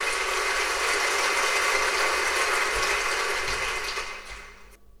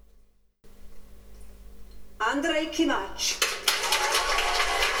Andrei Kimac. So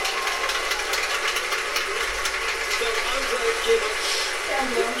Andrei Kimac,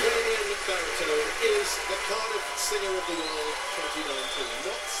 Ukrainian baritone, is the Cardiff Singer of the World 2019.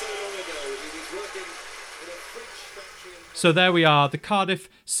 Not so long ago, he was working in a fridge factory. So there we are. The Cardiff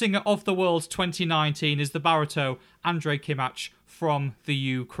Singer of the World 2019 is the baritone Andrei Kimac from the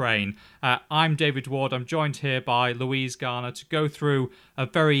Ukraine. I'm David Ward. I'm joined here by Louise Garner to go through a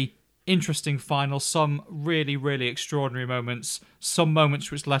very interesting final. Some really, really extraordinary moments. Some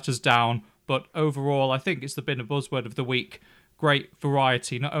moments which let us down. But overall, I think it's been a buzzword of the week. Great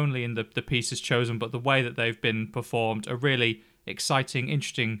variety, not only in the pieces chosen, but the way that they've been performed. A really exciting,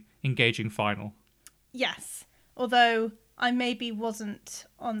 interesting, engaging final. Yes, although I maybe wasn't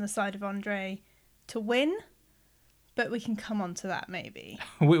on the side of Andrei to win, but we can come on to that maybe.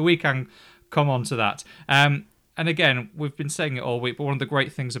 We can come on to that. And again, we've been saying it all week, but one of the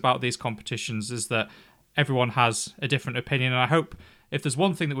great things about these competitions is that everyone has a different opinion. And I hope if there's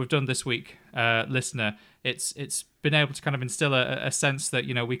one thing that we've done this week, listener, it's been able to kind of instill a sense that,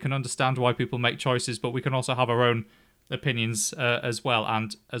 you know, we can understand why people make choices, but we can also have our own opinions as well.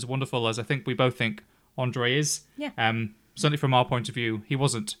 And as wonderful as I think we both think Andrei is, certainly from our point of view, he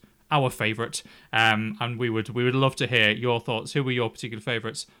wasn't our favourite, and we would love to hear your thoughts. Who were your particular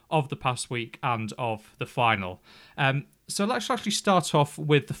favourites of the past week and of the final? So let's actually start off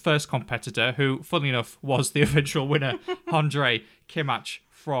with the first competitor, who, funnily enough, was the eventual winner, Andrei Kimac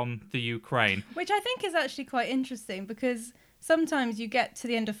from the Ukraine. Which I think is actually quite interesting, because sometimes you get to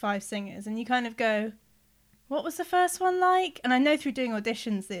the end of 5 singers and you kind of go, what was the first one like? And I know through doing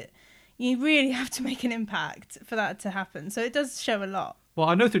auditions that you really have to make an impact for that to happen. So it does show a lot. Well,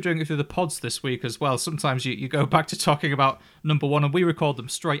 I know through doing it through the pods this week as well, sometimes you go back to talking about number one, and we record them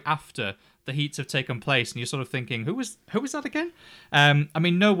straight after the heats have taken place, and you're sort of thinking, who was that again? I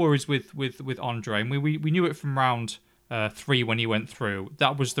mean, no worries with Andrei. And we knew it from round 3 when he went through.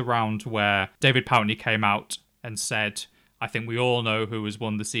 That was the round where David Pountney came out and said, I think we all know who has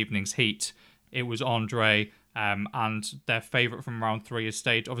won this evening's heat. It was Andrei. And their favourite from round 3 has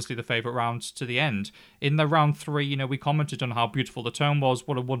stayed, obviously, the favourite round to the end. In the round 3, you know, we commented on how beautiful the tone was,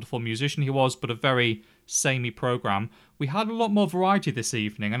 what a wonderful musician he was, but a very samey programme. We had a lot more variety this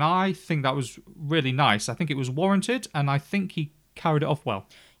evening, and I think that was really nice. I think it was warranted, and I think he carried it off well.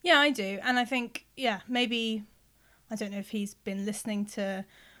 Yeah, I do. And I think, maybe, I don't know if he's been listening to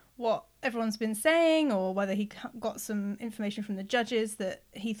what everyone's been saying, or whether he got some information from the judges that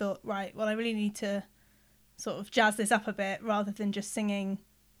he thought, right, well, I really need to sort of jazz this up a bit rather than just singing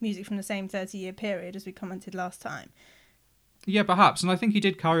music from the same 30-year period, as we commented last time. Yeah, perhaps. And I think he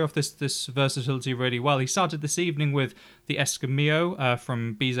did carry off this versatility really well. He started this evening with the Escamillo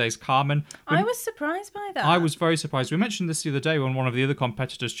from Bizet's Carmen. I was surprised by that. I was very surprised. We mentioned this the other day when one of the other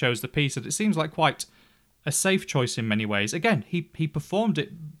competitors chose the piece, that it seems like quite a safe choice in many ways. Again, he performed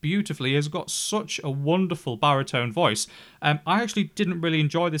it beautifully. He has got such a wonderful baritone voice. I actually didn't really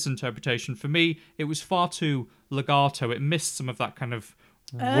enjoy this interpretation. For me, it was far too legato. It missed some of that kind of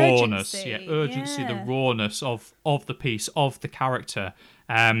rawness, urgency, the rawness of the piece, of the character,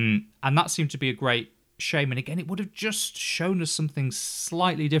 and that seemed to be a great shame. And again, it would have just shown us something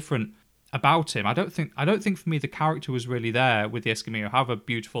slightly different about him. I don't think for me the character was really there with the Escamillo, however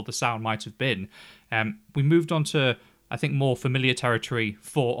beautiful the sound might have been. We moved on to, I think, more familiar territory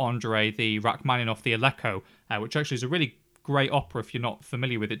for Andrei, the Rachmaninoff, the Aleko, which actually is a really great opera. If you're not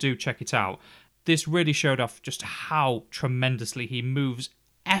familiar with it, do check it out. This really showed off just how tremendously he moves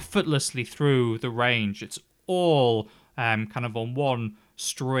effortlessly through the range. It's all kind of on one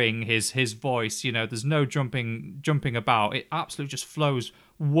string, his voice, you know, there's no jumping about. It absolutely just flows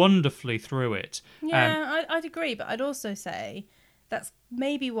wonderfully through it. Yeah, I'd agree, but I'd also say that's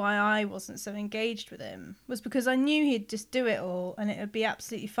maybe why I wasn't so engaged with him, was because I knew he'd just do it all and it would be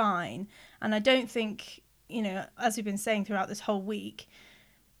absolutely fine. And I don't think, you know, as we've been saying throughout this whole week,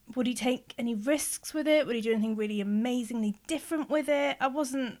 would he take any risks with it? Would he do anything really amazingly different with it? I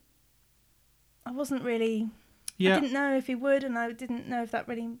wasn't really... Yeah. I didn't know if he would, and I didn't know if that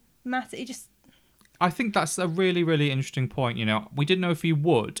really mattered. I think that's a really, really interesting point. You know, we didn't know if he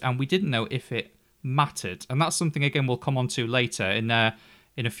would, and we didn't know if it mattered. And that's something, again, we'll come on to later. In a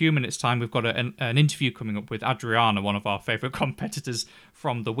few minutes' time, we've got an interview coming up with Adriana, one of our favourite competitors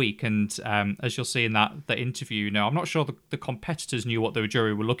from the week. And as you'll see in that interview, you know, I'm not sure the competitors knew what the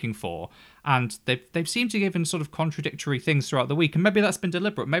jury were looking for. And they've seemed to give in sort of contradictory things throughout the week. And maybe that's been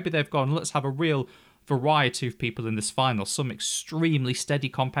deliberate. Maybe they've gone, let's have a real variety of people in this final. Some extremely steady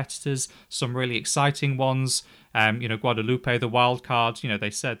competitors, some really exciting ones. You know, Guadalupe, the wild card, you know, they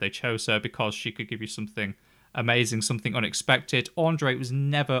said they chose her because she could give you something amazing, something unexpected. Andrei was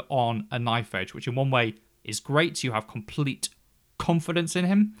never on a knife edge, which in one way is great. You have complete confidence in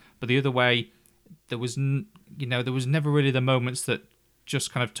him. But the other way, there was never really the moments that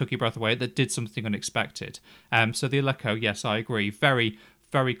just kind of took your breath away, that did something unexpected. So the Aleko, yes, I agree, very,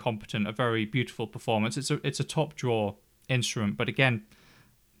 very competent, a very beautiful performance. It's a top draw instrument, but again,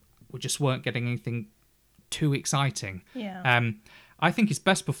 we just weren't getting anything too exciting. Yeah. I think his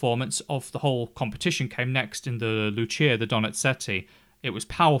best performance of the whole competition came next in the Lucia, the Donizetti. It was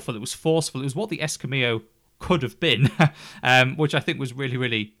powerful, it was forceful, it was what the Escamillo could have been, which I think was really,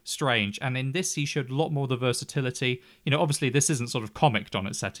 really strange. And in this, he showed a lot more of the versatility. Obviously, this isn't sort of comic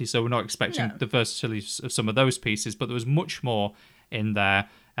Donizetti, so we're not expecting the versatility of some of those pieces, but there was much more in there.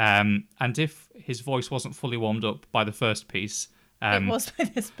 And if his voice wasn't fully warmed up by the first piece... it was by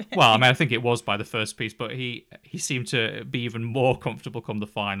this bit. Well, I mean, I think it was by the first piece, but he seemed to be even more comfortable come the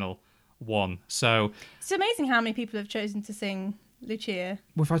final one. So it's amazing how many people have chosen to sing Lucia.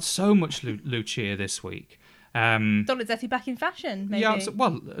 We've had so much Lucia this week. Donizetti back in fashion, maybe. Yeah,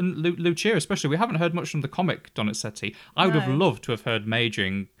 and Lucia especially. We haven't heard much from the comic Donizetti. I would have loved to have heard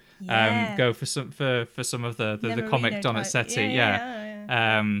Majing go for some of the comic Donizetti.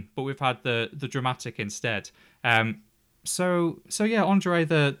 Yeah. But we've had the dramatic instead. So yeah, Andre,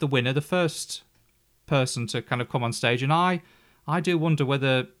 the winner, the first person to kind of come on stage, and I do wonder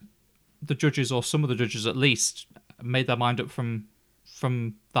whether the judges, or some of the judges at least, made their mind up from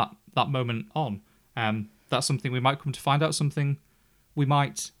that moment on. That's something we might come to find out, something we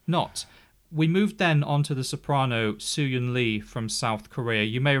might not. We moved then on to the soprano Soo-Yun Lee from South Korea.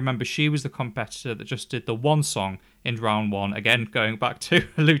 You may remember she was the competitor that just did the one song in round one. Again, going back to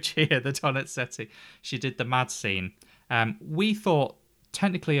Lucia, the Donizetti. She did the Mad Scene. We thought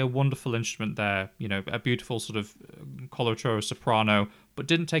technically a wonderful instrument there, a beautiful sort of coloratura soprano, but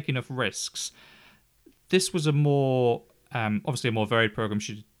didn't take enough risks. This was obviously a more varied program.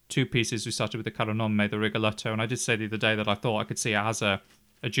 She did two pieces. We started with the Caro Nome, the Rigoletto, and I did say the other day that I thought I could see it as a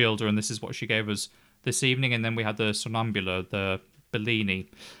Gilda, and this is what she gave us this evening. And then we had the Sonnambula, the Bellini.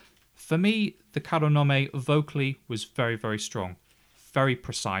 For me, the Caro Nome vocally was very, very strong, very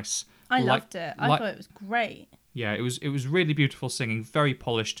precise. I loved it. I thought it was great. Yeah, it was really beautiful singing, very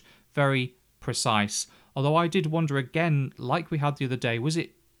polished, very precise. Although I did wonder again, like we had the other day, was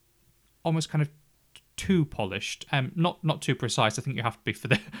it almost kind of too polished? Not too precise. I think you have to be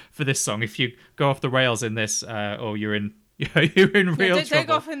for this song. If you go off the rails in this, or you're in real trouble. Don't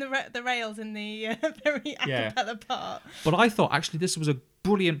go off in the rails in the very a cappella part. But I thought actually this was a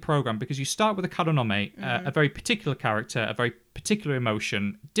brilliant program, because you start with a Caro Nome, a very particular character, a very particular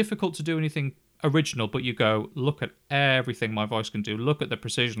emotion, difficult to do anything original, but you go, look at everything my voice can do, look at the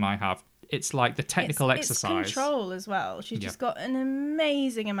precision I have. It's like the technical exercise. It's control as well. She's just got an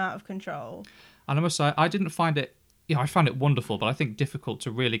amazing amount of control. And I must say, I didn't find it, I found it wonderful, but I think difficult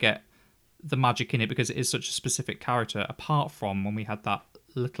to really get the magic in it, because it is such a specific character, apart from when we had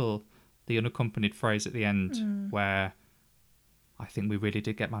the unaccompanied phrase at the end, where I think we really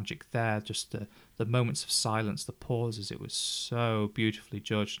did get magic there. Just the moments of silence, the pauses, it was so beautifully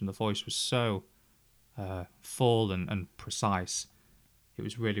judged, and the voice was so full and precise. It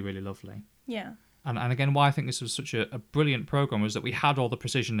was really, really lovely. Yeah. And again, why I think this was such a brilliant program was that we had all the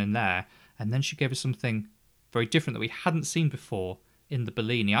precision in there, and then she gave us something very different that we hadn't seen before in the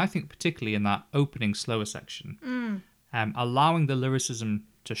Bellini. I think particularly in that opening slower section, allowing the lyricism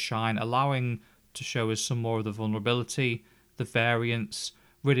to shine, allowing to show us some more of the vulnerability, the variance,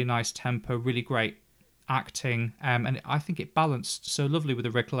 really nice tempo, really great acting, and I think it balanced so lovely with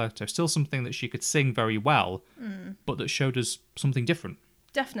the Rigoletto. Still something that she could sing very well, but that showed us something different.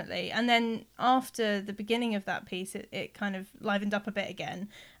 Definitely. And then after the beginning of that piece, it kind of livened up a bit again,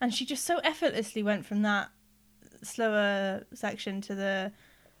 and she just so effortlessly went from that slower section to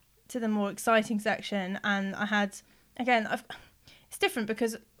the more exciting section. And I had, again, it's different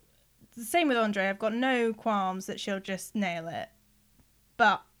because the same with Andre. I've got no qualms that she'll just nail it,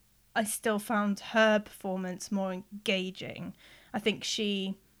 but I still found her performance more engaging. I think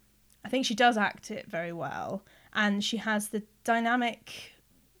she does act it very well, and she has the dynamic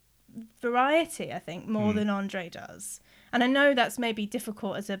variety, I think, more than Andre does. And I know that's maybe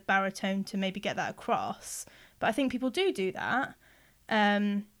difficult as a baritone to maybe get that across, but I think people do that.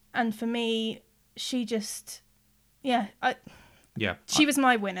 And for me, she just, she was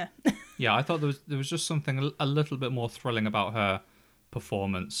my winner. Yeah, I thought there was just something a little bit more thrilling about her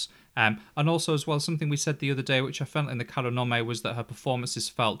performance. And also as well, something we said the other day, which I felt in the Caro Nome, was that her performances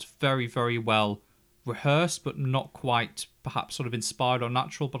felt very, very well rehearsed, but not quite perhaps sort of inspired or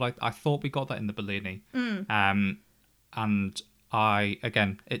natural. But I thought we got that in the Bellini. And I,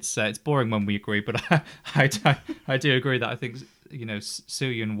 again, it's boring when we agree, but I do agree that I think,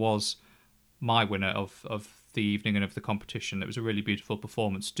 Soo-Yun was my winner of the evening and of the competition. It was a really beautiful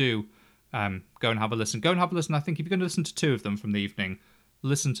performance. Do go and have a listen. Go and have a listen. I think if you're going to listen to 2 of them from the evening,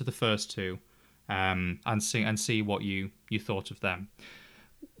 listen to the first 2 and see what you thought of them.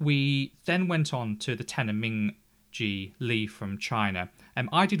 We then went on to the tenor Ming-Ji Lee from China.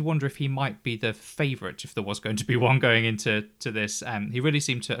 I did wonder if he might be the favourite, if there was going to be one going into this. He really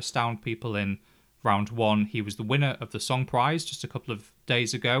seemed to astound people in round 1. He was the winner of the Song Prize just a couple of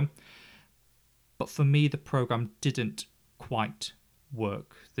days ago. But for me, the programme didn't quite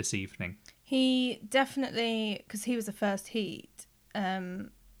work this evening. He definitely, because he was the first heat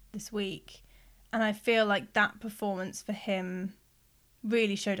this week, and I feel like that performance for him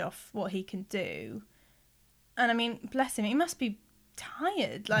really showed off what he can do. And I mean, bless him, he must be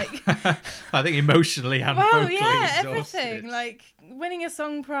tired. Like, I think emotionally and well, vocally yeah, exhausted. everything. Like winning a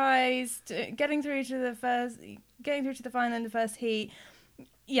song prize, getting through to the final in the first heat.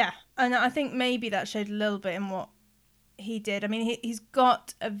 Yeah, and I think maybe that showed a little bit in what he did. I mean, he's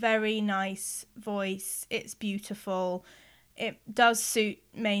got a very nice voice. It's beautiful. It does suit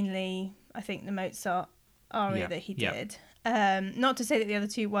mainly, I think, the Mozart aria that he did. Not to say that the other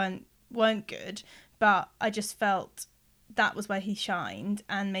 2 weren't good, but I just felt that was where he shined,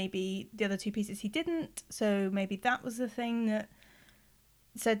 and maybe the other 2 pieces he didn't. So maybe that was the thing that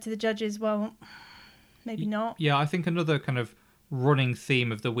said to the judges, well, maybe not. Yeah, I think another kind of running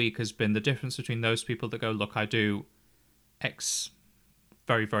theme of the week has been the difference between those people that go, look, I do X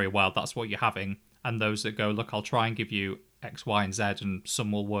very, very well, that's what you're having, and those that go, look, I'll try and give you X, Y, and Z, and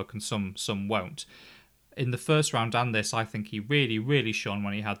some will work and some won't. In the first round and this, I think he really, really shone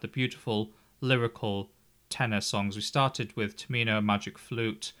when he had the beautiful lyrical tenor songs. We started with Tamino, Magic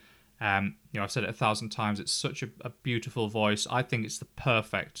Flute. I've said it 1,000 times, it's such a beautiful voice. I think it's the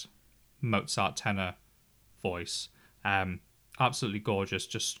perfect Mozart tenor voice. Absolutely gorgeous,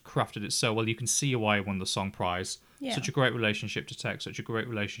 just crafted it so well. You can see why he won the Song Prize. Yeah. Such a great relationship to text, such a great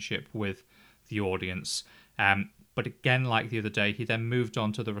relationship with the audience. But again, like the other day, he then moved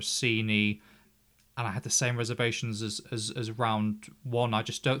on to the Rossini, and I had the same reservations as round 1. I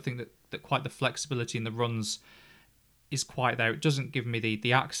just don't think that quite the flexibility in the runs is quite there. It doesn't give me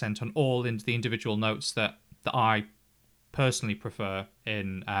the accent on all into the individual notes that I personally prefer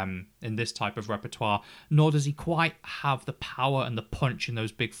in this type of repertoire, nor does he quite have the power and the punch in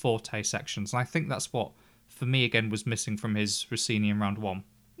those big forte sections. And I think that's what, for me, again, was missing from his Rossini in round 1.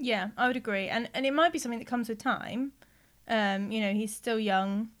 Yeah, I would agree. And it might be something that comes with time. He's still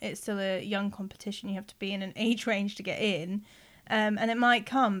young. It's still a young competition. You have to be in an age range to get in. And it might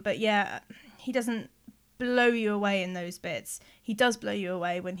come. But yeah, he doesn't blow you away in those bits. He does blow you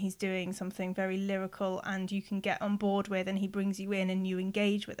away when he's doing something very lyrical and you can get on board with, and he brings you in and you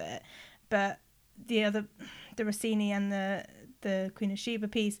engage with it. But the Rossini and the Queen of Sheba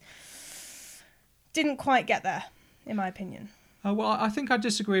piece didn't quite get there, in my opinion. Well, I think I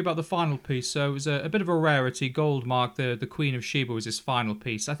disagree about the final piece. So it was a bit of a rarity. Goldmark, the Queen of Sheba, was his final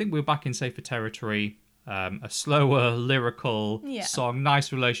piece. I think we were back in safer territory. A slower, lyrical song,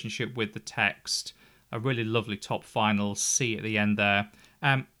 nice relationship with the text, a really lovely top final C at the end there.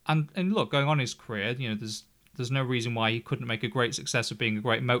 And look, going on his career, there's no reason why he couldn't make a great success of being a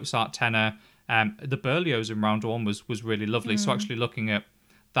great Mozart tenor. The Berlioz in round 1 was really lovely. So actually looking at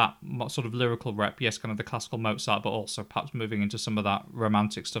that sort of lyrical rep, yes, kind of the classical Mozart, but also perhaps moving into some of that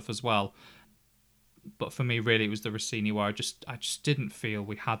romantic stuff as well. But for me, really, it was the Rossini where I just didn't feel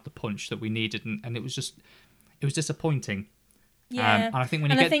we had the punch that we needed, and it was disappointing. Yeah, and I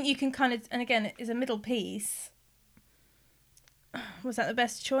think I think you can kind of, and again, it is a middle piece. Was that the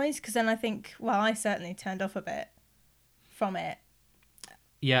best choice? Because then I think, well, I certainly turned off a bit from it.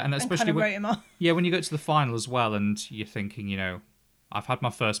 Yeah, and especially kind of wrote him off. Yeah, when you get to the final as well, and you're thinking, I've had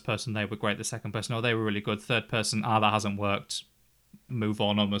my first person, they were great. The second person, they were really good. Third person, that hasn't worked. Move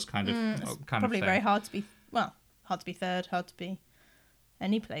on, almost kind of probably thing. Very hard to be third, hard to be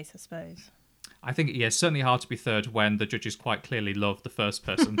any place, I suppose. I think, yeah, it's certainly hard to be third when the judges quite clearly love the first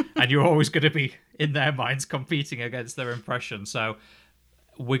person, and you're always going to be, in their minds, competing against their impression. So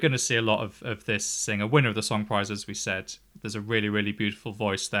we're going to see a lot of this singer, winner of the Song Prize, as we said. There's a really, really beautiful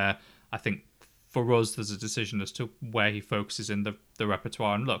voice there. I think for us, there's a decision as to where he focuses in the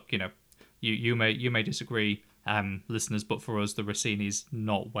repertoire. And look, you may disagree, listeners, but for us, the Rossini's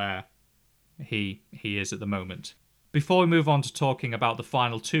not where he is at the moment. Before we move on to talking about the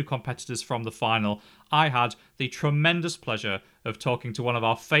final 2 competitors from the final, I had the tremendous pleasure of talking to one of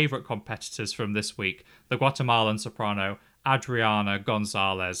our favourite competitors from this week, the Guatemalan soprano Adriana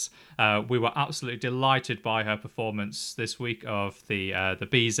Gonzalez. We were absolutely delighted by her performance this week of the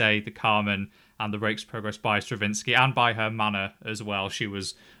Bizet, the Carmen, and the Rake's Progress by Stravinsky, and by her manner as well. She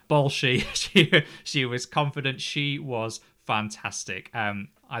was bolshy, she was confident, she was fantastic. I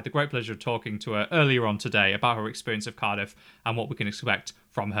had the great pleasure of talking to her earlier on today about her experience of Cardiff and what we can expect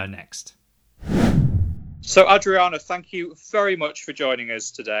from her next. So Adriana, thank you very much for joining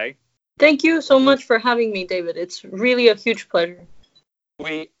us today. Thank you so much for having me, David. It's really a huge pleasure.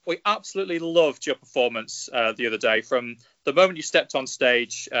 We absolutely loved your performance the other day. From the moment you stepped on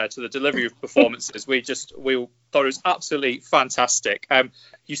stage to the delivery of performances, we thought it was absolutely fantastic.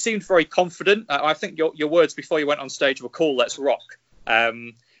 You seemed very confident. I think your words before you went on stage were "Cool, let's rock."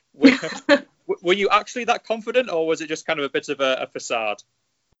 Were you actually that confident, or was it just kind of a bit of a facade?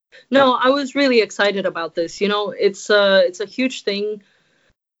 No, I was really excited about this. You know, it's a huge thing.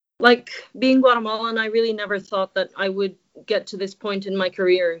 Like, being Guatemalan, I really never thought that I would get to this point in my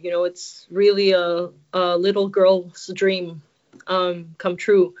career. You know, it's really a little girl's dream come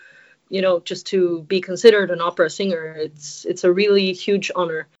true. You know, just to be considered an opera singer, it's a really huge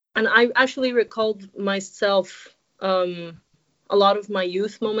honor. And I actually recalled myself a lot of my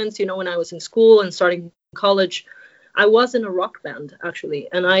youth moments. You know, when I was in school and starting college, I was in a rock band actually,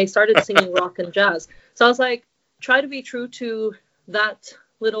 and I started singing rock and jazz. So I was like, try to be true to that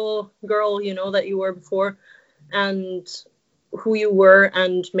little girl, you know, that you were before, and who you were,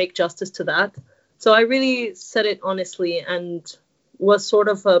 and make justice to that. So I really said it honestly, and was sort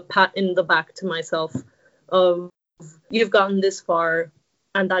of a pat in the back to myself of, you've gotten this far,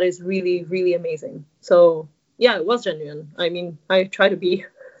 and that is really, really amazing. So yeah, it was genuine. I mean, I try to be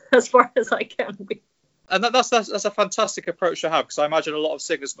as far as I can be. And that's a fantastic approach to have, because I imagine a lot of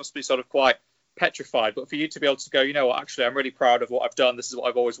singers must be sort of quite petrified, but for you to be able to go, you know what, actually I'm really proud of what I've done, this is what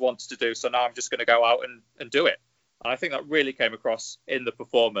I've always wanted to do, so now I'm just going to go out and do it. And I think that really came across in the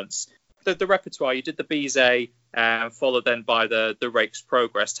performance. The repertoire, you did the Bizet, followed then by the Rake's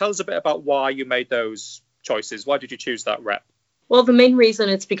Progress. Tell us a bit about why you made those choices. Why did you choose that rep? Well, the main reason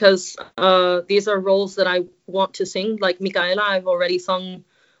is because these are roles that I want to sing. Like Micaela, I've already sung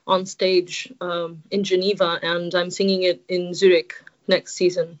on stage in Geneva, and I'm singing it in Zurich next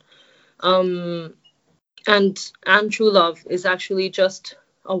season. And True Love is actually just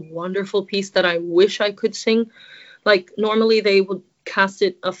a wonderful piece that I wish I could sing. Like, normally they would cast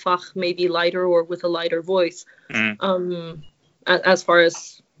it a Fach maybe lighter or with a lighter voice, as far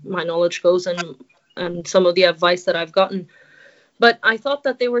as my knowledge goes, and some of the advice that I've gotten. But I thought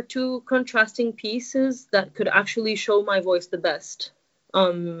that they were two contrasting pieces that could actually show my voice the best.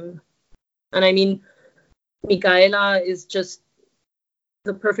 And I mean, Micaela is just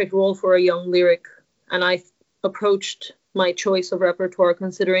the perfect role for a young lyric, and I approached my choice of repertoire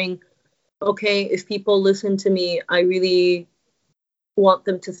considering, okay, if people listen to me, I really want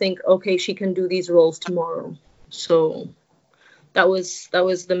them to think, okay, she can do these roles tomorrow. So that was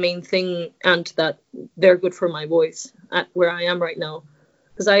the main thing, and that they're good for my voice at where I am right now.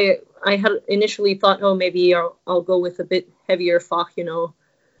 Because I had initially thought, oh, maybe I'll go with a bit heavier Fach, you know,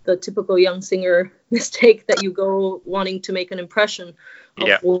 the typical young singer mistake that you go wanting to make an impression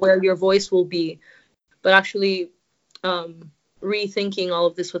of where your voice will be. But actually rethinking all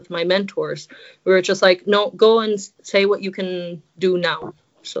of this with my mentors, we were just like, no, go and say what you can do now.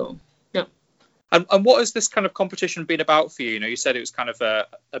 So, yeah. And what has this kind of competition been about for you? You know, you said it was kind of a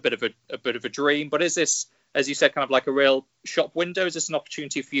bit of a dream, but is this, as you said, kind of like a real shop window? Is this an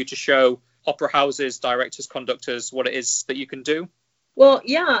opportunity for you to show opera houses, directors, conductors, what it is that you can do? Well,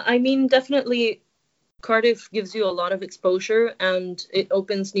 yeah, I mean, definitely Cardiff gives you a lot of exposure, and it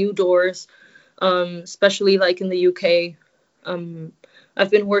opens new doors, especially like in the UK.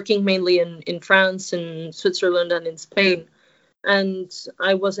 I've been working mainly in France, in Switzerland, and in Spain, and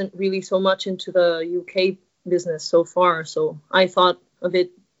I wasn't really so much into the UK business so far, so I thought of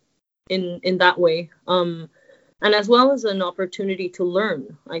it in that way, and as well as an opportunity to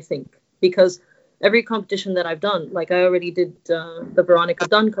learn, I think, because every competition that I've done, like I already did the Veronica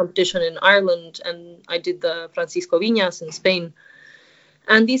Dunn competition in Ireland, and I did the Francisco Viñas in Spain,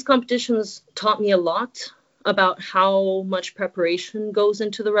 and these competitions taught me a lot about how much preparation goes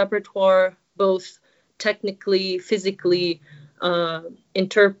into the repertoire, both technically, physically,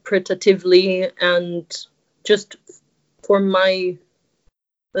 interpretatively, and just for my,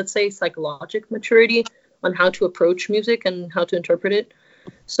 let's say, psychological maturity on how to approach music and how to interpret it.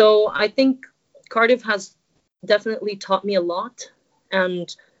 So I think Cardiff has definitely taught me a lot,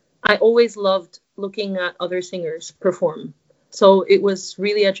 and I always loved looking at other singers perform. So it was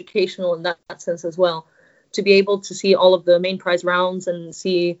really educational in that sense as well, to be able to see all of the main prize rounds and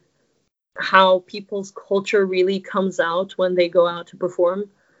see how people's culture really comes out when they go out to perform,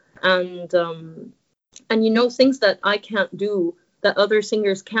 and things that I can't do that other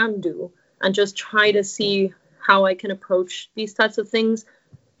singers can do, and just try to see how I can approach these types of things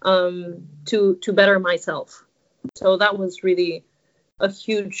to better myself. So that was really a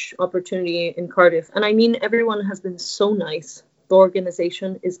huge opportunity in Cardiff. And I mean, everyone has been so nice. The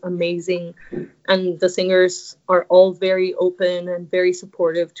organization is amazing, and the singers are all very open and very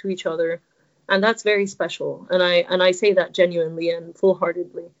supportive to each other, and that's very special. And I say that genuinely and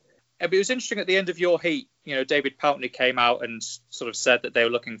full-heartedly. It was interesting at the end of your heat, David Pountney came out and sort of said that they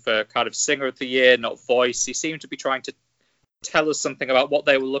were looking for Cardiff Singer of the Year, not voice. He seemed to be trying to tell us something about what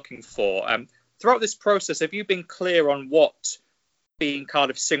they were looking for. Throughout this process, have you been clear on what being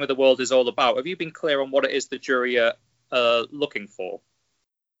Cardiff Singer of the World is all about? Have you been clear on what it is the jury are looking for?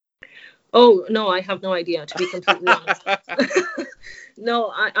 Oh, no, I have no idea, to be completely honest.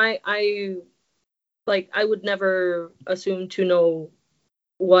 No, I would never assume to know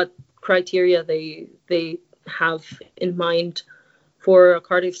what criteria they have in mind for a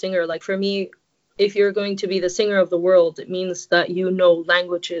Cardiff singer. Like, for me, if you're going to be the singer of the world, it means that you know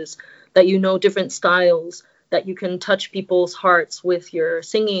languages, that you know different styles, that you can touch people's hearts with your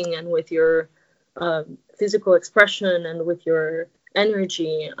singing and with your physical expression and with your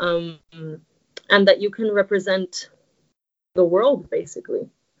energy, and that you can represent the world, basically.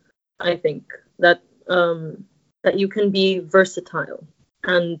 I think that you can be versatile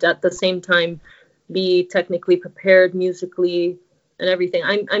and at the same time be technically prepared musically and everything.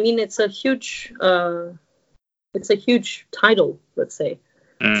 I mean, it's a huge title, let's say,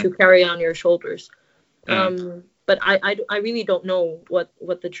 to carry on your shoulders. But I really don't know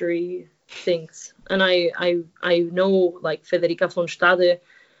what the jury thinks. And I know, like, Federica von Stade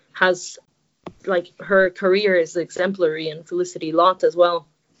has, like, her career is exemplary, and Felicity Lott as well.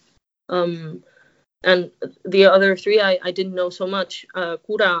 And the other three, I didn't know so much.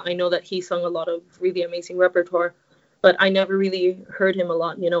 Kura, I know that he sung a lot of really amazing repertoire, but I never really heard him a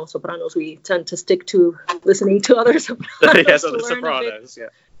lot. Sopranos, we tend to stick to listening to other sopranos. Yes, the Sopranos, yeah.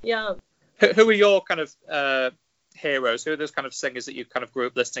 Yeah. Who are your kind of heroes? Who are those kind of singers that you kind of grew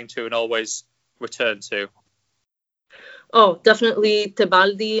up listening to and always return to? Oh, definitely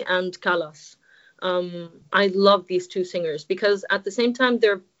Tebaldi and Callas. I love these two singers because at the same time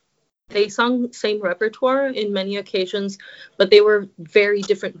they sung same repertoire in many occasions, but they were very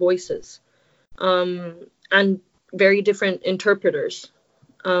different voices, and very different interpreters.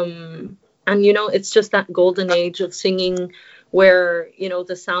 And it's just that golden age of singing where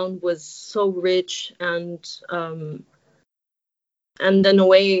the sound was so rich, and in a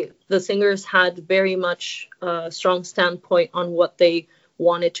way the singers had very much a strong standpoint on what they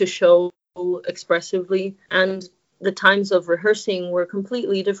wanted to show expressively, and the times of rehearsing were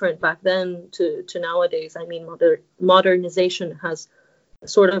completely different back then to nowadays. I mean, modernization has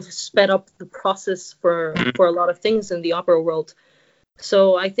sort of sped up the process for a lot of things in the opera world.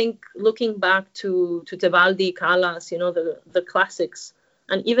 So I think looking back to Tebaldi, Callas, the classics,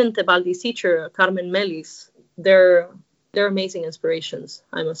 and even Tebaldi's teacher, Carmen Melis, they're amazing inspirations,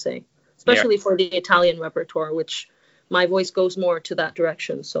 I must say, especially for the Italian repertoire, which my voice goes more to that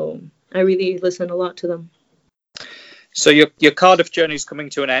direction. So I really listen a lot to them. So your Cardiff journey is coming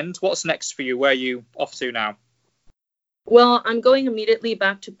to an end. What's next for you? Where are you off to now? Well, I'm going immediately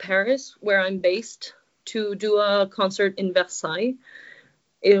back to Paris, where I'm based, to do a concert in Versailles.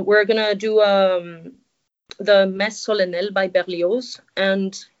 We're going to do the Messe Solennelle by Berlioz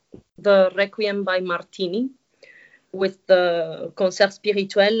and the Requiem by Martini, with the Concert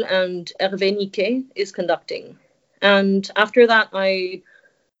Spirituel, and Hervé Niquet is conducting. And after that,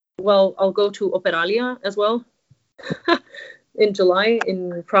 I'll go to Operalia as well in July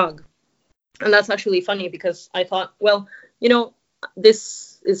in Prague. And that's actually funny because I thought,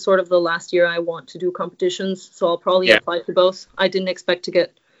 this is sort of the last year I want to do competitions, so I'll probably apply to both. I didn't expect to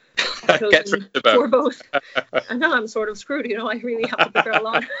get chosen for both. I know I'm sort of screwed, I really have to prepare a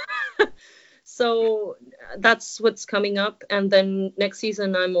lot. So that's what's coming up. And then next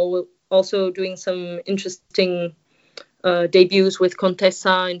season I'm also doing some interesting debuts with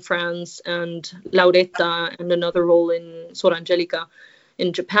Contessa in France, and Lauretta, and another role in Sor Angelica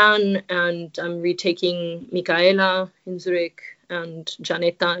in Japan, and I'm retaking Micaela in Zurich and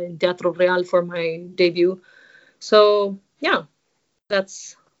Janetta in Teatro Real for my debut. So yeah,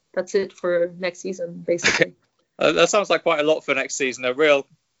 that's it for next season, basically. That sounds like quite a lot for next season, a real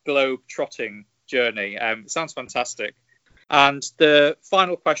globe-trotting journey. Sounds fantastic. And the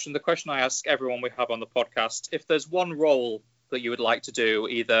final question, the question I ask everyone we have on the podcast, if there's one role that you would like to do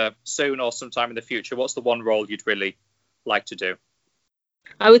either soon or sometime in the future, what's the one role you'd really like to do?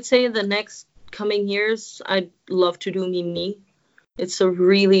 I would say the next coming years, I'd love to do Mimi. It's a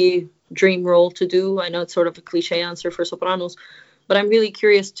really dream role to do. I know it's sort of a cliche answer for sopranos, but I'm really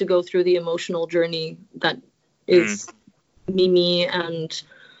curious to go through the emotional journey that is Mimi and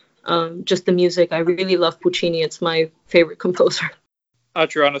just the music. I really love Puccini. It's my favorite composer.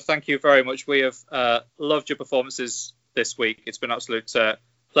 Adriana, thank you very much. We have loved your performances this week. It's been an absolute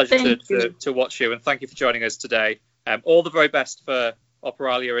pleasure to watch you, and thank you for joining us today. All the very best for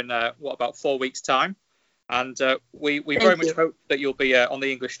Operalia in about 4 weeks' time, and we very much hope that you'll be on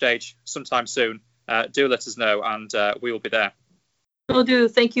the English stage sometime soon. Do let us know, and we will be there. Will do.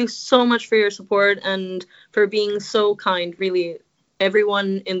 Thank you so much for your support and for being so kind. Really,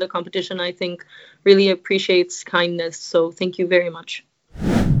 everyone in the competition, I think, really appreciates kindness. So thank you very much.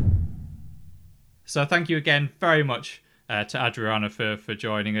 So thank you again very much to Adriana for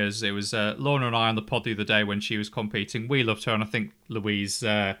joining us. It was Lorna and I on the pod the other day when she was competing. We loved her, and I think Louise,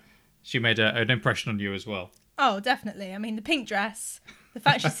 she made an impression on you as well. Oh, definitely. I mean, the pink dress, the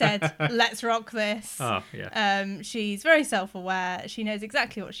fact she said, let's rock this. Oh, yeah. She's very self-aware. She knows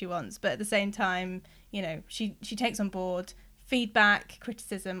exactly what she wants, but at the same time, you know, she takes on board feedback,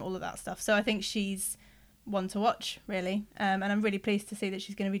 criticism, all of that stuff. So I think she's one to watch, really. And I'm really pleased to see that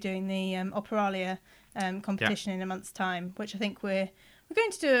she's going to be doing the Operalia competition in a month's time, which I think we're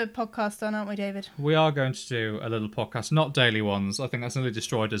going to do a podcast on, aren't we, David? We are going to do a little podcast, not daily ones. I think that's nearly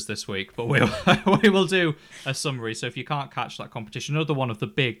destroyed us this week, but we will do a summary. So if you can't catch that competition, another one of the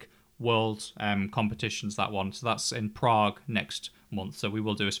big world competitions, that one. So that's in Prague next month. So we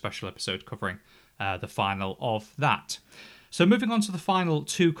will do a special episode covering the final of that. So moving on to the final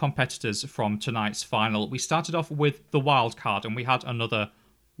two competitors from tonight's final, we started off with the wild card, and we had another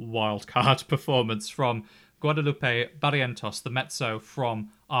wild card performance from Guadalupe Barrientos, the mezzo from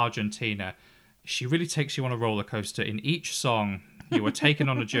Argentina. She really takes you on a roller coaster. In each song, you are taken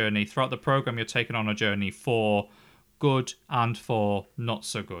on a journey. Throughout the program, you're taken on a journey for good and for not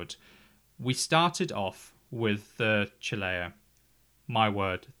so good. We started off with the Chilea. My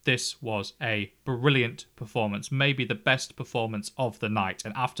word, this was a brilliant performance, maybe the best performance of the night.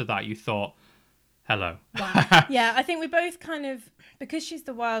 And after that, you thought, hello. Wow. Yeah, I think we both kind of, because she's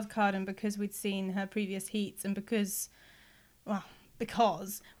the wild card and because we'd seen her previous heats and because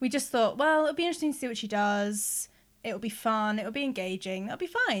we just thought, well, it'll be interesting to see what she does. It'll be fun. It'll be engaging. That'll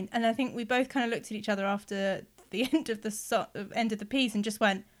be fine. And I think we both kind of looked at each other after the end of the piece and just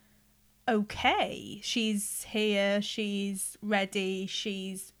went, okay, she's here, she's ready,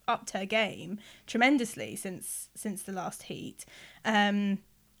 she's upped her game tremendously since the last heat. And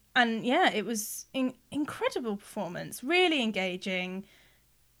yeah, it was incredible performance, really engaging.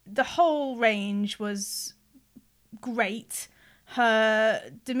 The whole range was great. Her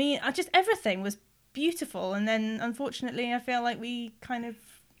demeanor, just everything was beautiful. And then, unfortunately, I feel like we kind of...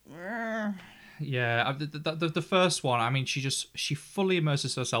 Yeah, the first one, I mean, she fully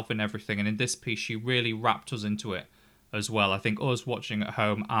immerses herself in everything. And in this piece, she really wrapped us into it as well. I think us watching at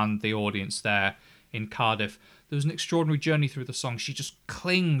home and the audience there in Cardiff, there was an extraordinary journey through the song. She just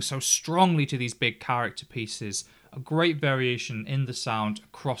clings so strongly to these big character pieces. A great variation in the sound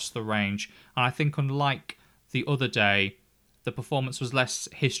across the range. And I think unlike the other day, the performance was less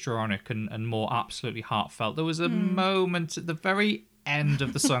histrionic and more absolutely heartfelt. There was a moment at the very end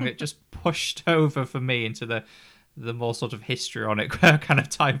of the song, it just pushed over for me into the more sort of histrionic kind of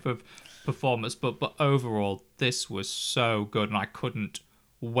type of performance. But overall, this was so good, and I couldn't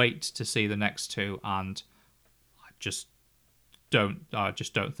wait to see the next two. And I just don't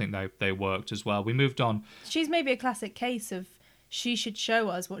think they worked as well. We moved on. She's maybe a classic case of she should show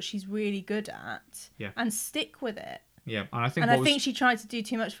us what she's really good at, and stick with it. Yeah, and I think she tried to do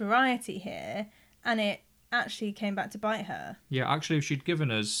too much variety here, and it actually came back to bite her. Yeah, actually, if she'd given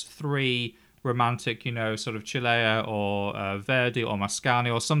us three romantic, sort of Chilea or Verdi or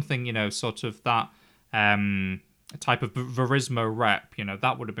Mascagni or something, sort of that type of Verismo rep,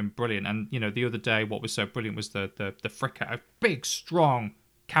 that would have been brilliant. And, the other day, what was so brilliant was the Fricka, a big, strong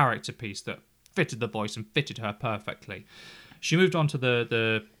character piece that fitted the voice and fitted her perfectly. She moved on to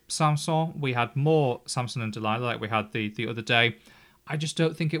the Samson. We had more Samson and Delilah like we had the other day. I just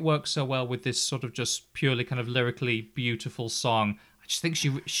don't think it works so well with this sort of just purely kind of lyrically beautiful song. I just think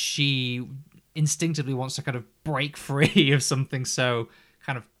she instinctively wants to kind of break free of something so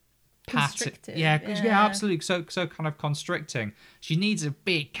kind of constrictive. Yeah, absolutely. So kind of constricting. She needs a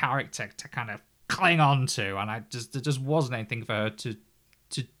big character to kind of cling on to, and there just wasn't anything for her to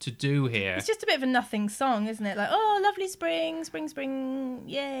do here. It's just a bit of a nothing song, isn't it? Like, oh, lovely spring,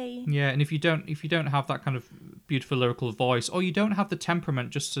 yay. Yeah, and if you don't have that kind of beautiful lyrical voice, or you don't have the temperament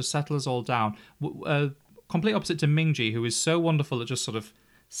just to settle us all down, complete opposite to Mingji, who is so wonderful at just sort of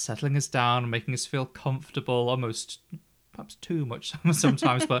settling us down, making us feel comfortable, almost perhaps too much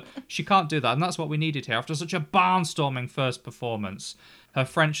sometimes, but she can't do that, and that's what we needed here after such a barnstorming first performance. Her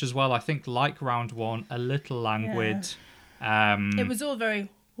French as well, I think, like round one, a little languid. It was all very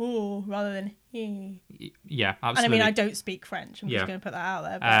 "ooh" rather than "he." Yeah, absolutely. And I mean, I don't speak French. I'm just going to put that out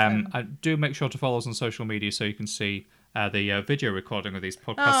there. But, I do make sure to follow us on social media so you can see the video recording of these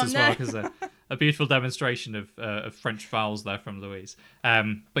podcasts as well, because a beautiful demonstration of French vowels there from Louise.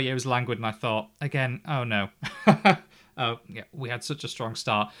 But yeah, it was languid, and I thought, again, oh no. Oh, yeah, we had such a strong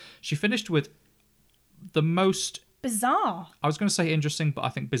start. She finished with the most... bizarre. I was going to say interesting, but I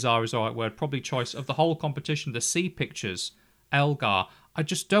think bizarre is the right word. Probably choice of the whole competition, the Sea Pictures, Elgar. I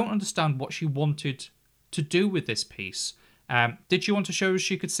just don't understand what she wanted to do with this piece. Did she want to show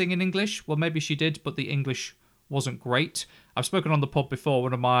she could sing in English? Well, maybe she did, but the English wasn't great. I've spoken on the pod before.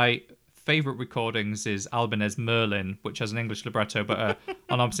 One of my favourite recordings is Albanese Merlin, which has an English libretto, but an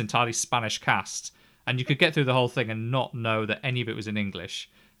almost entirely Spanish cast. And you could get through the whole thing and not know that any of it was in English.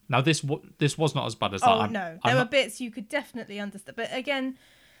 Now, this was not as bad as that. Oh, no. There were bits you could definitely understand. But again,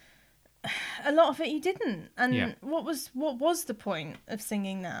 a lot of it you didn't. And what was the point of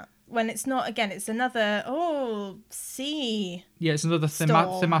singing that? When it's not, again, it's another, sea. Yeah, it's another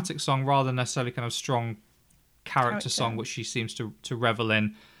thematic song rather than necessarily kind of strong character song, which she seems to revel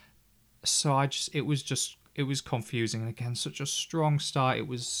in. So it was confusing. And again, such a strong start.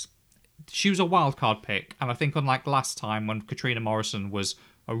 She was a wild card pick, and I think unlike last time when Katrina Morrison was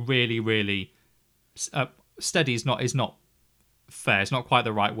a really, really steady is not fair. It's not quite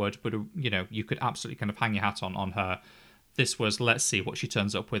the right word, but you could absolutely kind of hang your hat on her. This was, let's see what she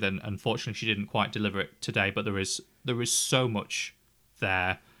turns up with, and unfortunately she didn't quite deliver it today. But there is so much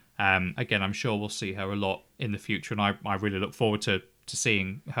there. Again, I'm sure we'll see her a lot in the future, and I really look forward to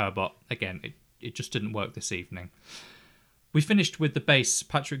seeing her. But again, it just didn't work this evening. We finished with the bass,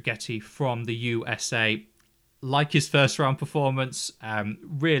 Patrick Getty from the USA. Like his first round performance,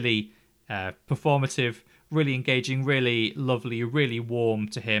 really performative, really engaging, really lovely, really warm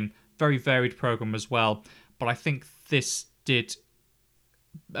to him. Very varied program as well. But I think this did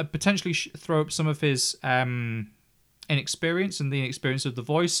potentially throw up some of his inexperience and the inexperience of the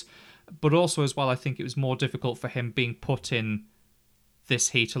voice. But also as well, I think it was more difficult for him being put in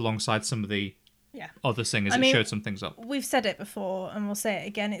this heat alongside some of the other singers. It showed some things up. We've said it before and we'll say it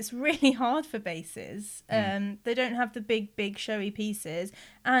again. It's really hard for basses. They don't have the big showy pieces,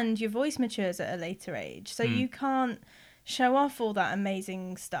 and your voice matures at a later age. So you can't show off all that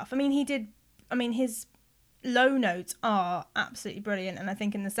amazing stuff. I mean, his low notes are absolutely brilliant. And I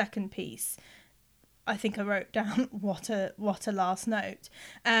think in the second piece, I think I wrote down what a last note.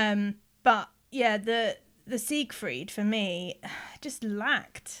 But yeah, the Siegfried for me just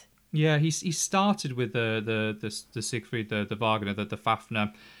lacked. Yeah, he started with the Siegfried, the Wagner, the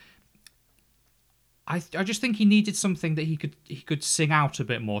Fafner. I just think he needed something that he could sing out a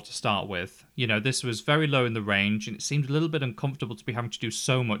bit more to start with. This was very low in the range, and it seemed a little bit uncomfortable to be having to do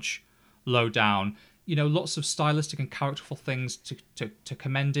so much low down. Lots of stylistic and characterful things to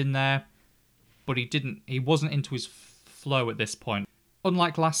commend in there, but he wasn't into his flow at this point.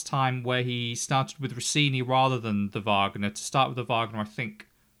 Unlike last time where he started with Rossini rather than the Wagner, to start with the Wagner, I think,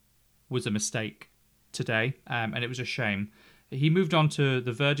 was a mistake today, and it was a shame. He moved on to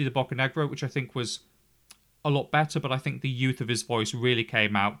the Verdi, the Boccanegra, which I think was a lot better, but I think the youth of his voice really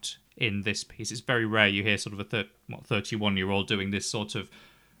came out in this piece. It's very rare you hear sort of a 31-year-old doing this sort of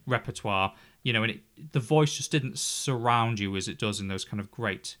repertoire, and the voice just didn't surround you as it does in those kind of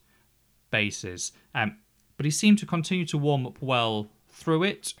great basses. But he seemed to continue to warm up well through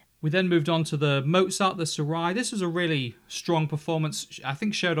it. We then moved on to the Mozart, the Serai. This was a really strong performance. I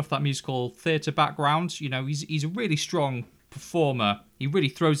think showed off that musical theatre background. He's a really strong performer. He really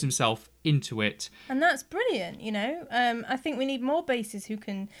throws himself into it. And that's brilliant, I think we need more basses who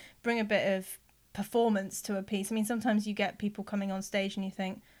can bring a bit of performance to a piece. I mean, sometimes you get people coming on stage and you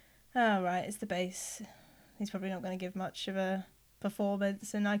think, oh, right, it's the bass. He's probably not going to give much of a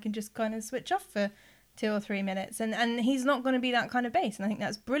performance, and I can just kind of switch off for 2 or 3 minutes, and he's not going to be that kind of bass, and I think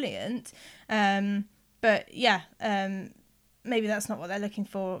that's brilliant. But yeah, maybe that's not what they're looking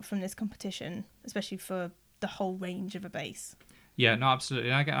for from this competition, especially for the whole range of a bass. Yeah, no,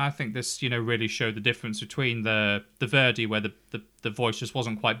 absolutely. I think this, really showed the difference between the Verdi, where the voice just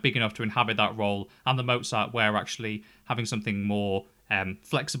wasn't quite big enough to inhabit that role, and the Mozart, where actually having something more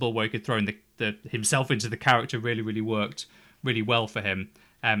flexible, where he could throw in himself into the character, really, really worked really well for him.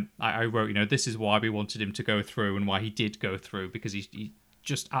 I wrote, this is why we wanted him to go through and why he did go through, because he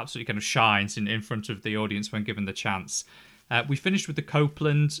just absolutely kind of shines in front of the audience when given the chance. We finished with the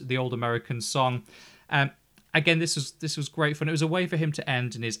Copeland, the old American song. again, this was great fun. It was a way for him to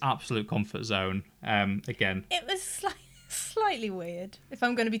end in his absolute comfort zone. Again, It was slightly weird, if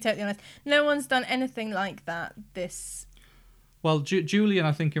I'm going to be totally honest. No one's done anything like that this. well, Julian,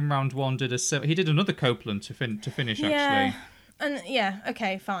 I think in round 1 he did another Copeland to finish actually. And yeah,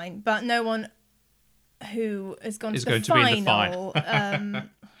 okay, fine, but no one who has gone Is to the going to be in the final.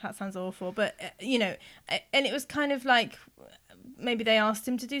 That sounds awful, but and it was kind of like maybe they asked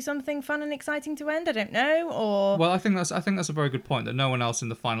him to do something fun and exciting to end. I don't know, or Well, I think that's a very good point that no one else in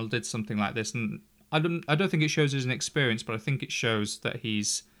the final did something like this, and I don't think it shows as an experience, but I think it shows that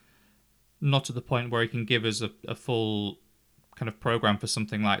he's not at the point where he can give us a full kind of program for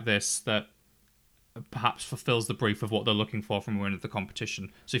something like this that perhaps fulfills the brief of what they're looking for from a winner of the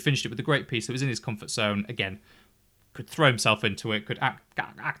competition. So he finished it with a great piece that was in his comfort zone. Again, could throw himself into it, could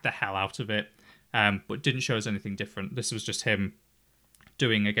act the hell out of it, but didn't show us anything different. This was just him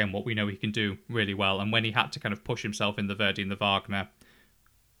doing, again, what we know he can do really well. And when he had to kind of push himself in the Verdi and the Wagner,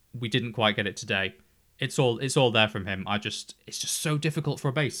 we didn't quite get it today. It's all there from him. It's just so difficult for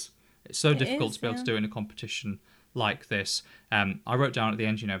a bass. It's so difficult to be able to do in a competition like this. I wrote down at the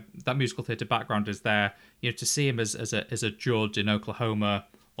end, that musical theatre background is there. To see him as a Judd in Oklahoma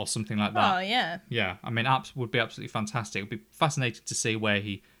or something like that. oh yeah, Yeah, I mean, would be absolutely fantastic. It would be fascinating to see where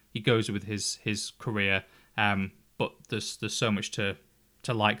he goes with his career. But there's so much to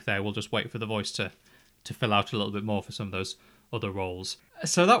like there. We'll just wait for the voice to fill out a little bit more for some of those other roles.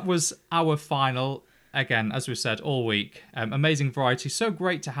 So that was our final. Again, as we said all week, amazing variety. So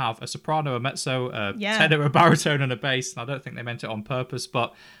great to have a soprano, a mezzo, a tenor, a baritone, and a bass. And I don't think they meant it on purpose,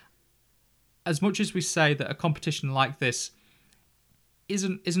 but as much as we say that a competition like this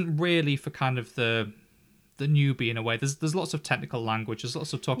isn't really for kind of the newbie in a way. There's lots of technical language. There's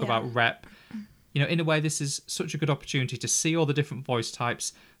lots of talk about rep. In a way, this is such a good opportunity to see all the different voice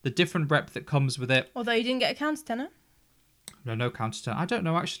types, the different rep that comes with it. Although you didn't get a countertenor. No countertenor. I don't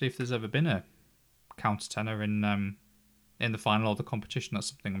know actually if there's ever been a countertenor in the final or the competition. That's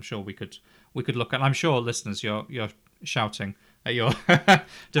something I'm sure we could look at. And I'm sure listeners, you're shouting at your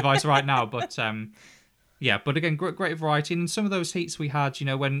device right now, but but again, great variety. And in some of those heats we had,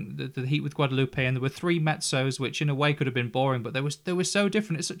 when the heat with Guadalupe, and there were 3 mezzos, which in a way could have been boring, but they were so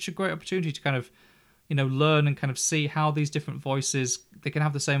different. It's such a great opportunity to kind of learn and kind of see how these different voices, they can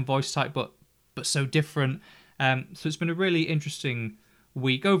have the same voice type but so different. So it's been a really interesting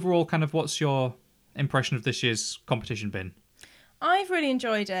week overall. Kind of, what's your impression of this year's competition been? I've really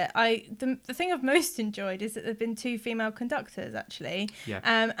enjoyed it. The thing I've most enjoyed is that there've been 2 female conductors actually. Yeah.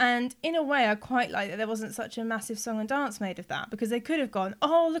 And in a way, I quite like that there wasn't such a massive song and dance made of that, because they could have gone,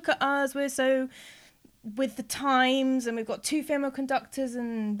 oh, look at us, we're so with the times, and we've got 2 female conductors,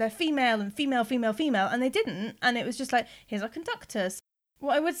 and they're female, and female, and they didn't. And it was just like, here's our conductors.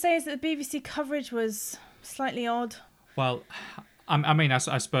 What I would say is that the BBC coverage was slightly odd. Well, I mean, I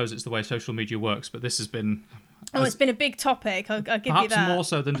suppose it's the way social media works, but this has been... it's been a big topic. I'll give you that. Perhaps more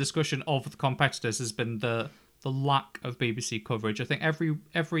so than discussion of the competitors has been the lack of BBC coverage. I think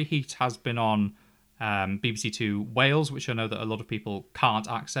every heat has been on BBC Two Wales, which I know that a lot of people can't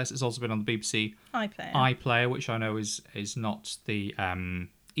access. It's also been on the BBC iPlayer, which I know is not the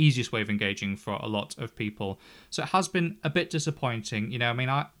easiest way of engaging for a lot of people. So it has been a bit disappointing.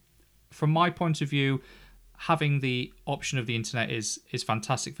 From my point of view, having the option of the internet is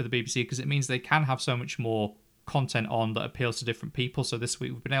fantastic for the BBC, because it means they can have so much more content on that appeals to different people. So this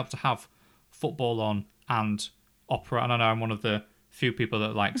week we've been able to have football on and opera, and I know I'm one of the few people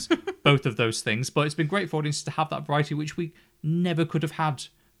that likes both of those things, but it's been great for audiences to have that variety, which we never could have had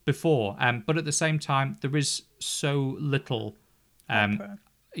before. But at the same time, there is so little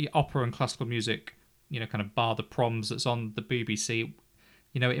opera and classical music, kind of bar the proms that's on the BBC.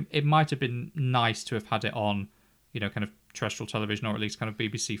 It might have been nice to have had it on, kind of terrestrial television, or at least kind of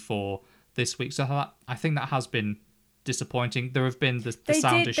BBC 4 this week. So I think that has been disappointing. There have been the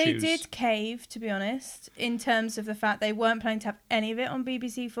sound issues. They did cave, to be honest, in terms of the fact they weren't planning to have any of it on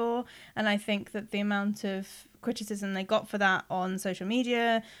BBC 4. And I think that the amount of criticism they got for that on social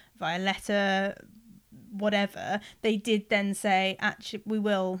media, via letter, whatever, they did then say, actually, we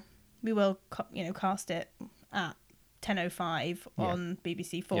will cast it at 10:05 on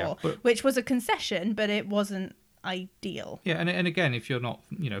BBC 4, which was a concession, but it wasn't ideal. Yeah, and again, if you're not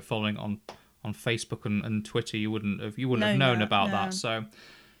following on Facebook and Twitter, you wouldn't have known about that. So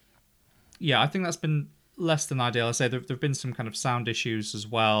yeah, I think that's been less than ideal. I say there've been some kind of sound issues as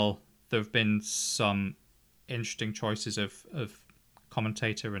well. There've been some interesting choices of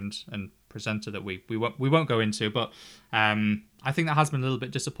commentator and presenter that we won't go into, but I think that has been a little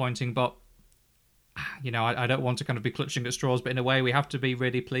bit disappointing. But I don't want to kind of be clutching at straws, but in a way, we have to be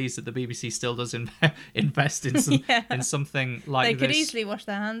really pleased that the BBC still does invest in in something like They this. could easily wash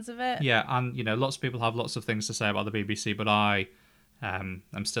their hands of it. Yeah, and lots of people have lots of things to say about the BBC, but I'm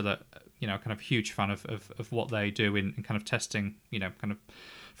still a kind of huge fan of what they do in kind of testing kind of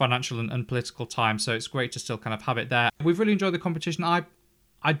financial and political time. So it's great to still kind of have it there. We've really enjoyed the competition. I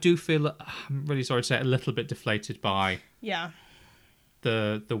do feel, I'm really sorry to say, a little bit deflated by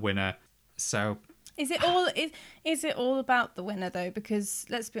the winner. So Is it all about the winner though? Because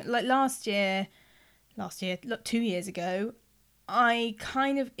let's be like last year, look, 2 years ago, I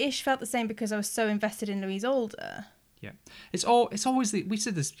kind of felt the same because I was so invested in Louise Alder. Yeah, it's always we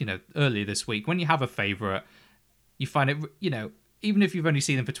said this earlier this week. When you have a favourite, you find it even if you've only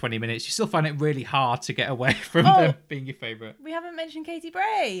seen them for 20 minutes, you still find it really hard to get away from them being your favourite. We haven't mentioned Katie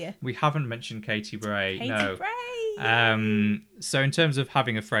Bray. Katie Bray. Katie Bray. So in terms of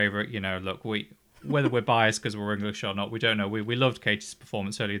having a favourite, look, whether we're biased because we're English or not, we don't know. We loved Katie's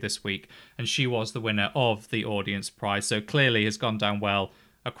performance earlier this week, and she was the winner of the audience prize. So clearly has gone down well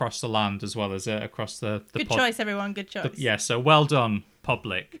across the land as well as across the Good choice, everyone. Good choice. Yeah, so well done,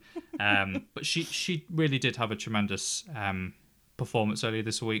 public. But she really did have a tremendous performance earlier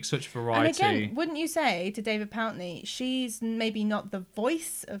this week. Such variety. And again, wouldn't you say to David Pountney, she's maybe not the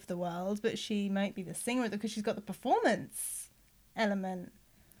voice of the world, but she might be the singer of because she's got the performance element.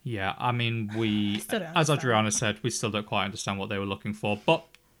 Yeah, I mean, as Adriana said, we still don't quite understand what they were looking for. But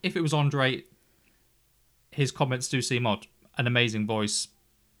if it was Andre, his comments do seem odd. An amazing voice,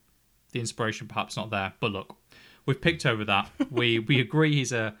 the inspiration perhaps not there. But look, we've picked over that. We agree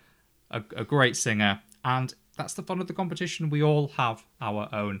he's a great singer, and that's the fun of the competition. We all have our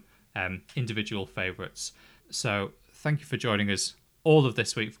own individual favourites. So thank you for joining us all of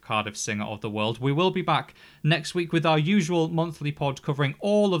this week for Cardiff Singer of the World. We will be back next week with our usual monthly pod covering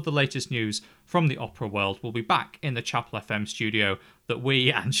all of the latest news from the opera world. We'll be back in the Chapel FM studio that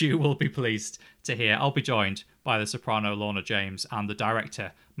we and you will be pleased to hear. I'll be joined by the soprano Lorna James and the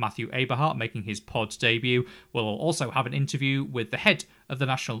director Matthew Aberhart making his pod debut. We'll also have an interview with the head of the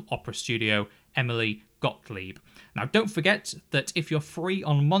National Opera Studio, Emily Gottlieb. Now, don't forget that if you're free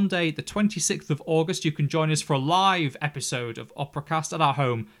on Monday, the 26th of August, you can join us for a live episode of Operacast at our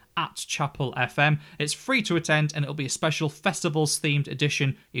home at Chapel FM. It's free to attend, and it'll be a special festivals-themed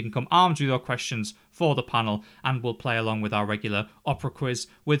edition. You can come armed with your questions for the panel, and we'll play along with our regular opera quiz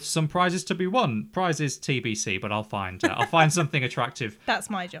with some prizes to be won. Prizes TBC, but I'll find something attractive. That's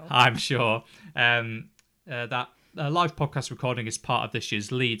my job. I'm sure. That live podcast recording is part of this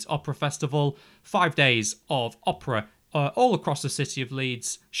year's Leeds Opera Festival. 5 days of opera all across the city of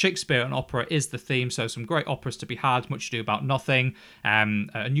Leeds. Shakespeare and opera is the theme, so some great operas to be had. Much Ado About Nothing.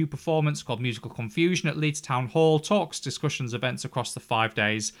 A new performance called Musical Confusion at Leeds Town Hall. Talks, discussions, events across the 5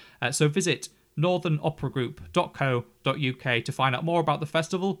 days. So visit northernoperagroup.co.uk to find out more about the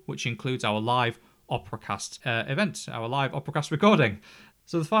festival, which includes our live Operacast event, our live Operacast recording.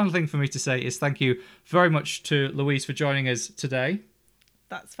 So the final thing for me to say is thank you very much to Louise for joining us today.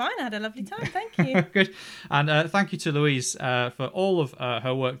 That's fine. I had a lovely time. Thank you. Good. And thank you to Louise for all of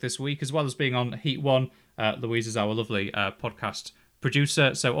her work this week, as well as being on Heat 1. Louise is our lovely podcast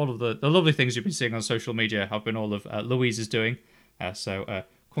producer. So all of the lovely things you've been seeing on social media have been all of Louise's doing. So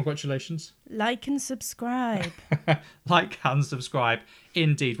congratulations. Like and subscribe. Like and subscribe.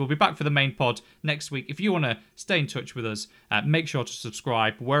 Indeed. We'll be back for the main pod next week. If you want to stay in touch with us, make sure to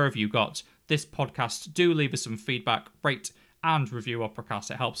subscribe wherever you got this podcast. Do leave us some feedback, rate and review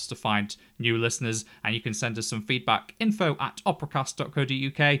Operacast. It helps us to find new listeners, and you can send us some feedback,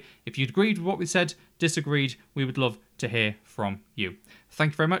 info@operacast.co.uk. If you'd agreed with what we said, disagreed, we would love to hear from you.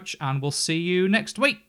 Thank you very much, and we'll see you next week.